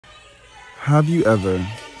Have you ever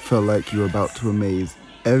felt like you're about to amaze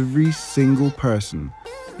every single person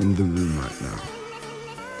in the room right now?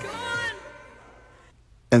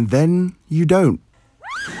 And then you don't.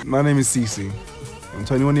 My name is Cece. I'm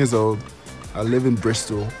 21 years old. I live in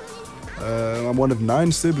Bristol. I'm one of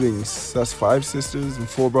 9 siblings. That's 5 sisters and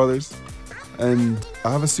 4 brothers. And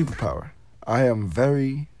I have a superpower. I am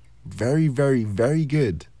very, very, very, very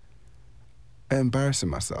good at embarrassing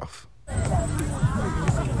myself.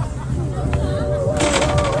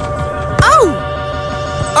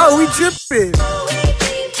 Oh, we tripping.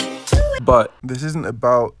 But this isn't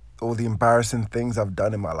about all the embarrassing things I've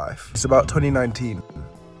done in my life. It's about 2019,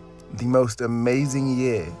 the most amazing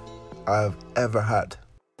year I've ever had.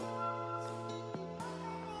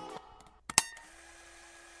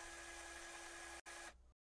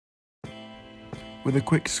 With a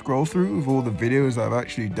quick scroll through of all the videos I've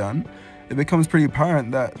actually done, it becomes pretty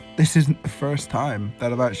apparent that this isn't the first time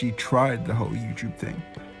that I've actually tried the whole YouTube thing.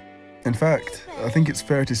 In fact, I think it's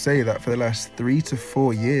fair to say that for the last 3 to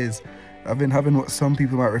 4 years, I've been having what some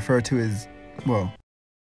people might refer to as, well,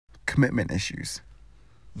 commitment issues.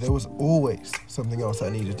 There was always something else that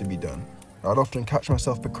needed to be done. I'd often catch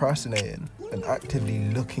myself procrastinating and actively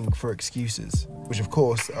looking for excuses, which of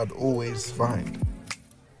course I'd always find.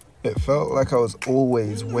 It felt like I was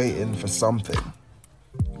always waiting for something.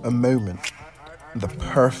 A moment. The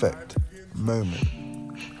perfect moment.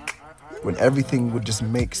 When everything would just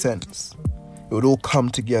make sense. It would all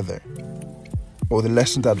come together. All the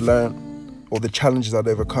lessons I'd learned, all the challenges I'd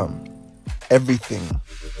overcome. Everything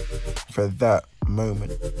for that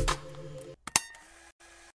moment.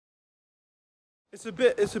 It's a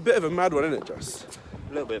bit of a mad one, isn't it, Just?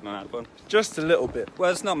 A little bit of a mad one. Just a little bit.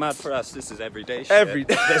 Well, it's not mad for us. This is everyday shit.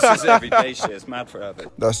 This is everyday shit. It's mad for others.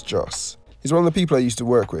 That's Joss. He's one of the people I used to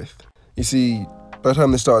work with. You see, by the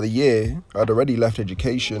time the start of the year, I'd already left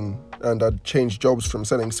education and I'd changed jobs from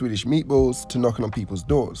selling Swedish meatballs to knocking on people's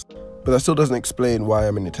doors. But that still doesn't explain why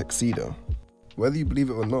I'm in a tuxedo. Whether you believe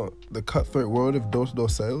it or not, the cutthroat world of door-to-door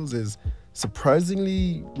sales is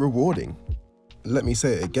surprisingly rewarding. Let me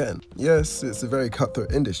say it again. Yes, it's a very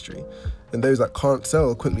cutthroat industry, and those that can't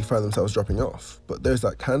sell quickly find themselves dropping off. But those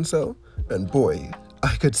that can sell, and boy,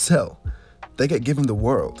 I could sell. They get given the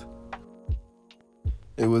world.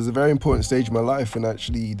 It was a very important stage of my life and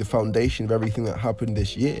actually the foundation of everything that happened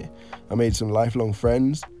this year. I made some lifelong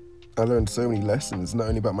friends. I learned so many lessons, not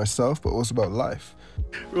only about myself, but also about life.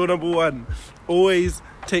 Rule number 1, always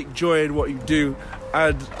take joy in what you do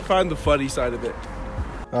and find the funny side of it.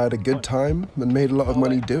 I had a good time and made a lot of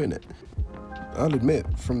money doing it. I'll admit,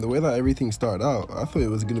 from the way that everything started out, I thought it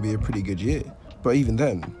was going to be a pretty good year. But even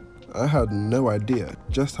then, I had no idea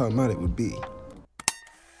just how mad it would be.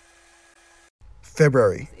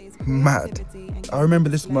 February. Mad. I remember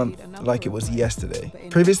this month like it was yesterday.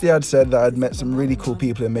 Previously I'd said that I'd met some really cool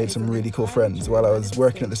people and made some really cool friends while I was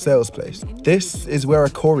working at the sales place. This is where a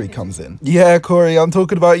Corey comes in. Yeah, Corey, I'm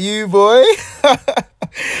talking about you, boy.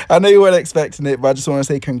 I know you weren't expecting it, but I just want to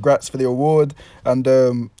say congrats for the award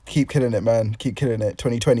and keep killing it, man. Keep killing it.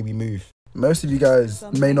 2020 we move. Most of you guys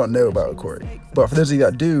may not know about Corey, but for those of you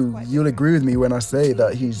that do, you'll agree with me when I say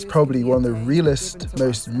that he's probably one of the realest,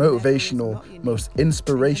 most motivational, most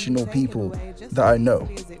inspirational people that I know.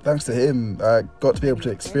 Thanks to him, I got to be able to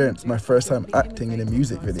experience my first time acting in a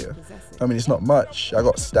music video. I mean, it's not much, I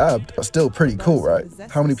got stabbed, but still pretty cool, right?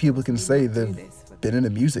 How many people can say they've been in a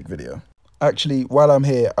music video? Actually, while I'm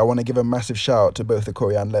here, I want to give a massive shout out to both the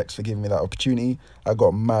Corey and Lex for giving me that opportunity. I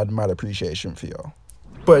got mad appreciation for y'all.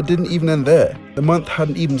 But it didn't even end there. The month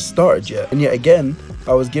hadn't even started yet. And yet again,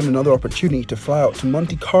 I was given another opportunity to fly out to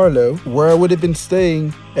Monte Carlo, where I would have been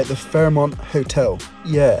staying at the Fairmont Hotel.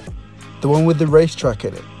 Yeah, the one with the racetrack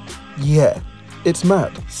in it. Yeah, it's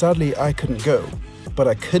mad. Sadly, I couldn't go, but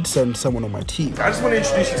I could send someone on my team. I just want to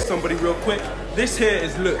introduce you to somebody real quick. This here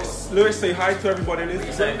is Lewis. Lewis, say hi to everybody in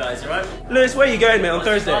this. Hey guys, you right? Lewis, where are you going, mate, on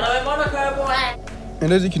Thursday?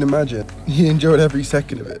 And as you can imagine, he enjoyed every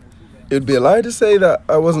second of it. It would be a lie to say that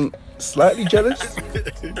I wasn't slightly jealous,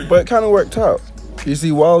 but it kind of worked out. You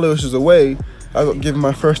see, while Lewis was away, I got given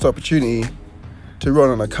my first opportunity to run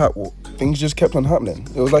on a catwalk. Things just kept on happening.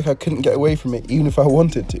 It was like I couldn't get away from it even if I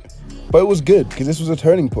wanted to. But it was good because this was a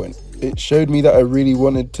turning point. It showed me that I really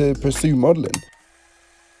wanted to pursue modeling.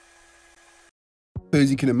 So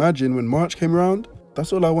as you can imagine, when March came around,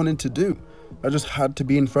 that's all I wanted to do. I just had to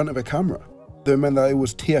be in front of a camera. Though it meant that it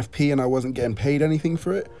was TFP and I wasn't getting paid anything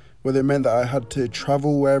for it, whether it meant that I had to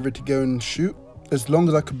travel wherever to go and shoot, as long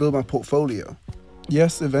as I could build my portfolio.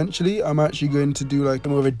 Yes, eventually I'm actually going to do like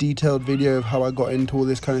more of a detailed video of how I got into all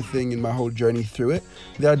this kind of thing and my whole journey through it.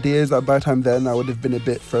 The idea is that by the time then I would have been a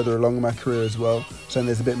bit further along in my career as well, so then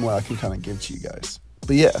there's a bit more I can kind of give to you guys.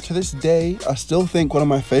 But yeah, to this day, I still think one of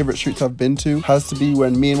my favourite shoots I've been to has to be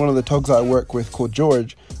when me and one of the togs that I work with called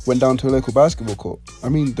George went down to a local basketball court. I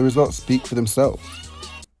mean, the results speak for themselves.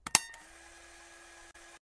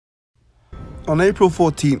 On April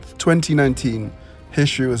 14th, 2019,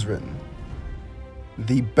 history was written.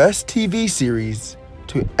 The best TV series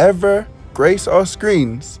to ever grace our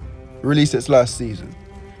screens released its last season.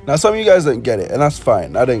 Now, some of you guys don't get it, and that's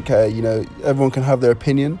fine. I don't care, you know, everyone can have their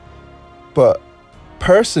opinion. But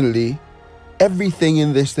personally, everything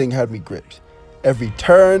in this thing had me gripped. Every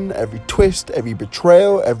turn, every twist, every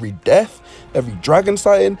betrayal, every death, every dragon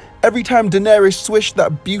sighting, every time Daenerys swished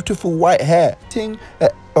that beautiful white hair.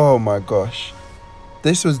 Oh my gosh.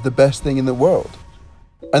 This was the best thing in the world.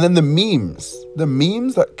 And then the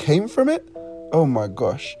memes that came from it, oh my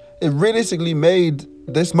gosh. It realistically made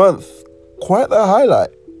this month quite the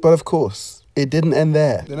highlight. But of course, it didn't end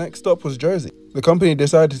there. The next stop was Jersey. The company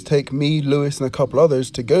decided to take me, Lewis, and a couple others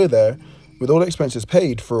to go there with all expenses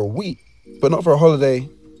paid for a week. But not for a holiday,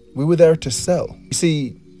 we were there to sell. You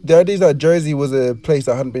see, the idea is that Jersey was a place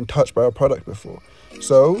that hadn't been touched by our product before.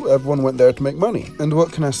 So everyone went there to make money. And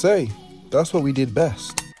what can I say? That's what we did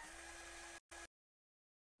best.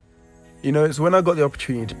 You know, it's when I got the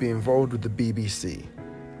opportunity to be involved with the BBC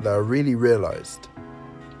that I really realised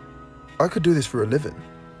I could do this for a living.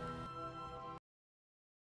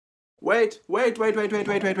 Wait.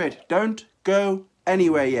 Don't go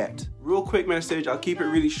anywhere yet. Real quick message, I'll keep it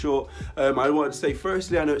really short. I wanted to say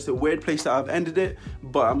firstly, I know it's a weird place that I've ended it,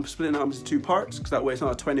 but I'm splitting it up into 2 parts because that way it's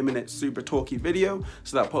not a 20-minute super talky video,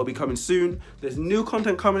 so that'll probably be coming soon. There's new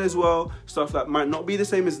content coming as well, stuff that might not be the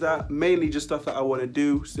same as that, mainly just stuff that I want to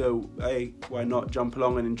do, so hey, why not jump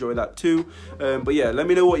along and enjoy that too. But yeah, let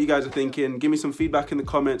me know what you guys are thinking. Give me some feedback in the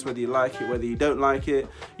comments, whether you like it, whether you don't like it,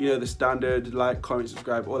 you know, the standard like, comment,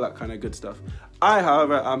 subscribe, all that kind of good stuff.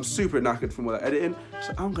 However, I'm super knackered from all that editing,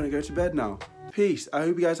 so I'm gonna go to bed now. Peace. I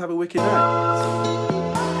hope you guys have a wicked night.